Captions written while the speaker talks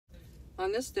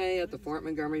On this day at the Fort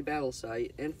Montgomery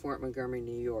Battlesite in Fort Montgomery,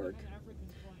 New York,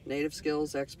 native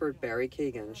skills expert Barry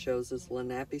Keegan shows us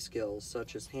Lenape skills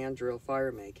such as hand drill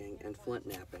fire making and flint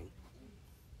knapping.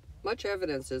 Much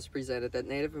evidence is presented that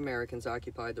Native Americans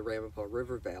occupied the Ramapough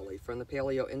River Valley from the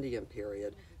Paleo-Indian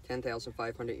period,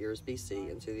 10,500 years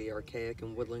BC, into the Archaic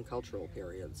and Woodland cultural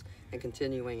periods, and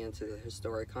continuing into the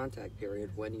Historic Contact period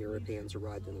when Europeans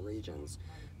arrived in the regions.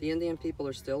 The Indian people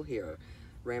are still here.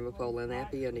 Ramapough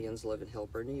Lenape Indians live in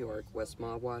Hillsborough, New York, West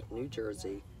Mahwah, New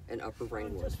Jersey, and Upper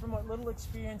Ringwood. Just from what little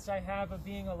experience I have of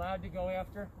being allowed to go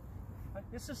after,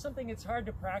 this is something that's hard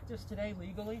to practice today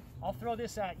legally. I'll throw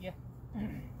this at you.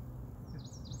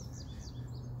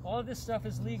 All of this stuff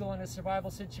is legal in a survival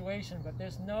situation, but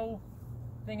there's no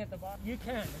thing at the bottom. You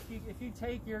can. If you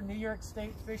take your New York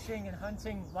State fishing and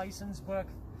hunting license book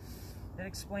that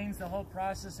explains the whole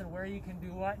process and where you can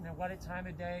do what and at what time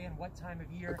of day and what time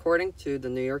of year. According to the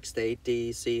New York State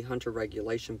DEC Hunter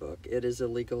Regulation Book, it is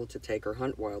illegal to take or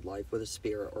hunt wildlife with a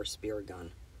spear or spear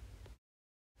gun.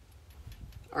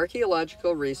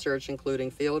 Archaeological research, including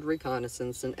field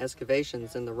reconnaissance and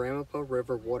excavations in the Ramapough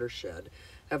River watershed,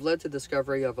 have led to the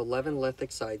discovery of 11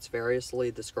 lithic sites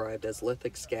variously described as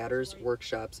lithic scatters,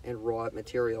 workshops, and raw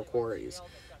material quarries.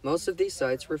 Most of these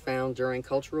sites were found during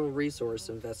cultural resource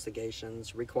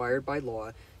investigations required by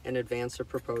law in advance of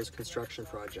proposed construction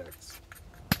projects.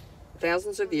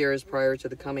 Thousands of years prior to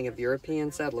the coming of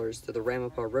European settlers to the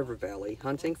Ramapough River Valley,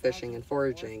 hunting, fishing, and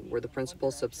foraging were the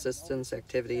principal subsistence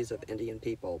activities of Indian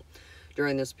people.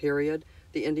 During this period,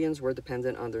 the Indians were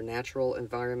dependent on their natural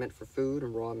environment for food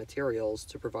and raw materials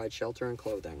to provide shelter and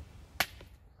clothing.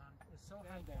 It's so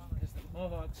hard down because the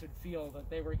Mohawks would feel that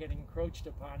they were getting encroached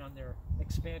upon on their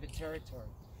expanded territory.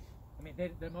 I mean,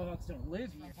 the Mohawks don't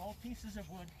live here. All pieces of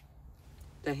wood.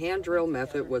 The hand drill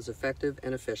method was effective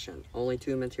and efficient. Only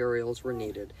 2 materials were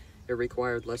needed. It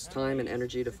required less time and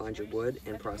energy to find your wood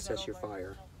and process your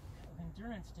fire.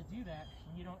 Endurance to do that,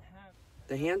 and you don't have.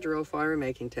 The hand drill fire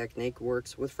making technique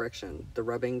works with friction, the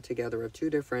rubbing together of 2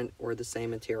 different or the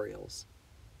same materials.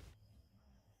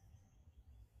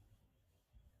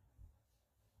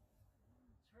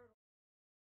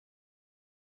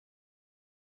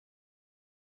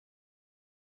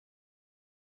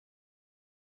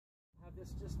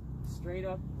 This just straight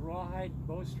up rawhide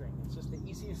bowstring. It's just the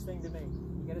easiest thing to make.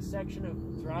 You get a section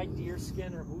of dried deer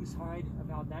skin or moose hide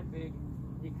about that big,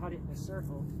 you cut it in a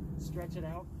circle, stretch it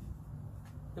out.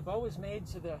 The bow is made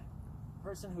to the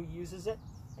person who uses it,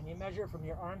 and you measure from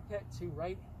your armpit to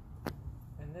right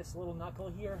and this little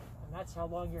knuckle here, and that's how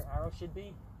long your arrow should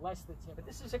be, less the tip. But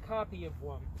this is a copy of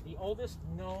one, the oldest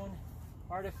known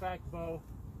artifact bow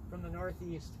from the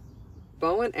Northeast.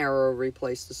 Bow and arrow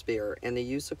replaced the spear, and the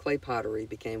use of clay pottery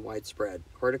became widespread.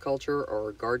 Horticulture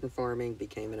or garden farming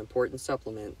became an important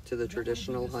supplement to the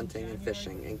traditional hunting and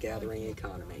fishing and gathering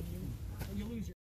economy.